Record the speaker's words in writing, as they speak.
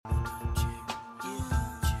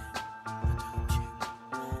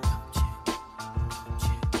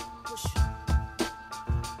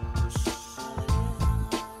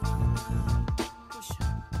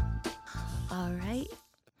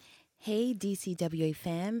Hey DCWA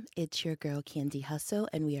fam, it's your girl Candy Hustle,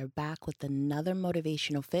 and we are back with another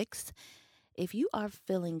motivational fix. If you are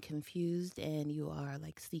feeling confused and you are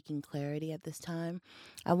seeking clarity at this time,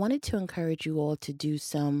 I wanted to encourage you all to do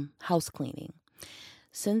some house cleaning.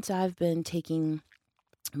 Since I've been taking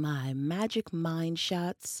my magic mind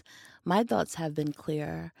shots, my thoughts have been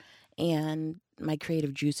clearer and my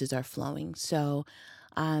creative juices are flowing. So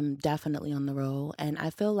I'm definitely on the roll. And I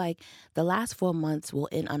feel like the last 4 months will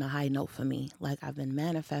end on a high note for me. I've been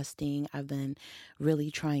manifesting. I've been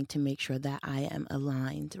really trying to make sure that I am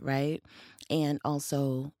aligned, right? And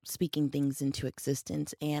also speaking things into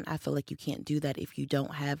existence. And I feel like you can't do that if you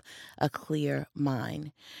don't have a clear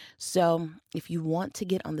mind. So if you want to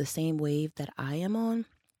get on the same wave that I am on,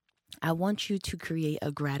 I want you to create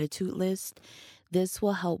a gratitude list. This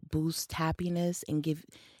will help boost happiness and give,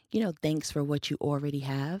 thanks for what you already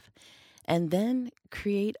have. And then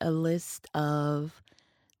create a list of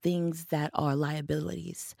things that are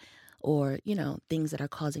liabilities or, things that are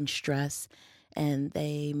causing stress and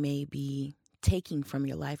they may be taking from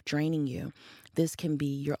your life, draining you. This can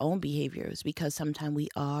be your own behaviors because sometimes we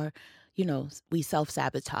are, we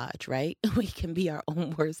self-sabotage, right? We can be our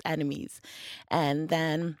own worst enemies. And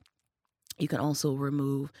then you can also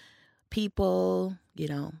remove people,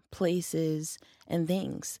 places and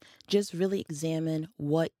things. Just really examine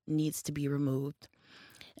what needs to be removed.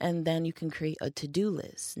 And then you can create a to-do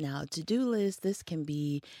list. Now, to-do list, this can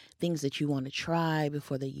be things that you want to try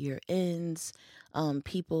before the year ends,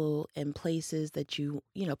 people and places that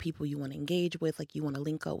people you want to engage with, like you want to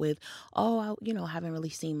link up with. Oh, I haven't really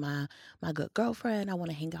seen my good girlfriend. I want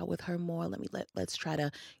to hang out with her more. Let's try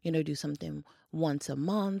to, do something once a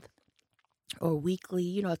month or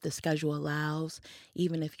weekly, if the schedule allows,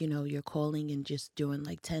 even if, you're calling and just doing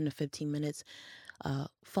 10 to 15 minutes,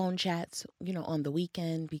 phone chats, on the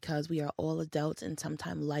weekend, because we are all adults and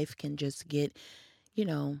sometimes life can just get,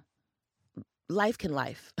 life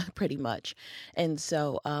pretty much. And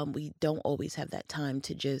so, we don't always have that time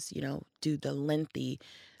to just, do the lengthy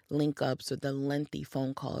link ups or the lengthy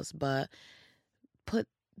phone calls, but put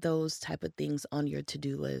those type of things on your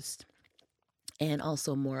to-do list. And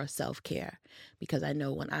also more self-care, because I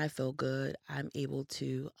know when I feel good, I'm able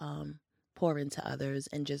to pour into others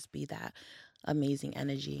and just be that amazing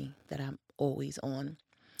energy that I'm always on.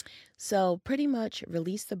 So pretty much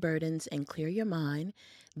release the burdens and clear your mind.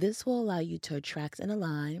 This will allow you to attract and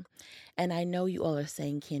align. And I know you all are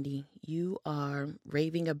saying, Candy, you are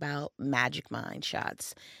raving about magic mind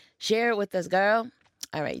shots. Share it with us, girl.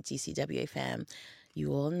 All right, GCWA fam,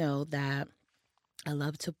 you all know that I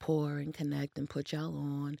love to pour and connect and put y'all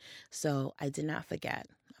on. So I did not forget.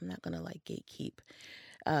 I'm not going to gatekeep.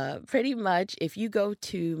 Pretty much, if you go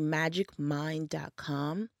to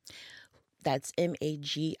magicmind.com, that's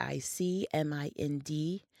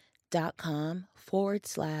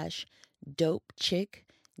magicmind.com/dope chick,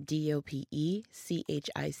 DOPECHICK.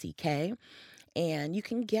 And you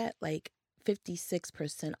can get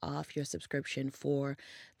 56% off your subscription for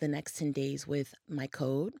the next 10 days with my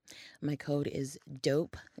code. My code is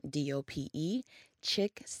DOPE, DOPE,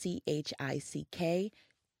 chick, CHICK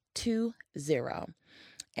 20.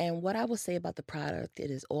 And what I will say about the product, it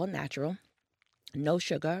is all natural, no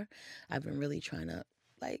sugar. I've been really trying to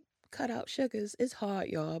cut out sugars. It's hard,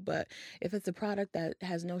 y'all, but if it's a product that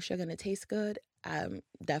has no sugar and it tastes good, I'm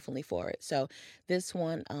definitely for it. So this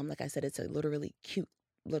one, like I said, it's a literally cute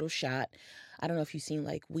little shot. I don't know if you've seen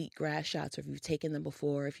wheatgrass shots or if you've taken them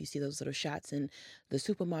before. If you see those little shots in the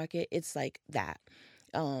supermarket, it's like that.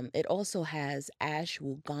 It also has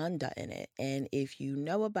ashwagandha in it. And if you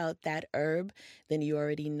know about that herb, then you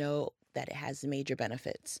already know that it has major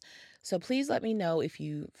benefits. So please let me know if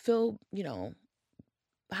you feel,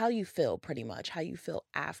 how you feel, pretty much how you feel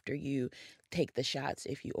after you take the shots.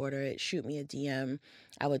 If you order it, shoot me a DM.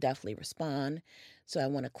 I will definitely respond. So I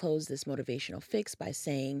want to close this motivational fix by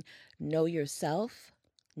saying, know yourself,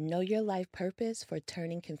 know your life purpose for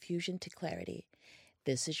turning confusion to clarity.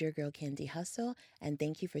 This is your girl Candy Hustle, and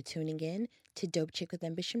thank you for tuning in to Dope Chick with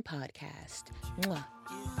Ambition podcast. Mwah.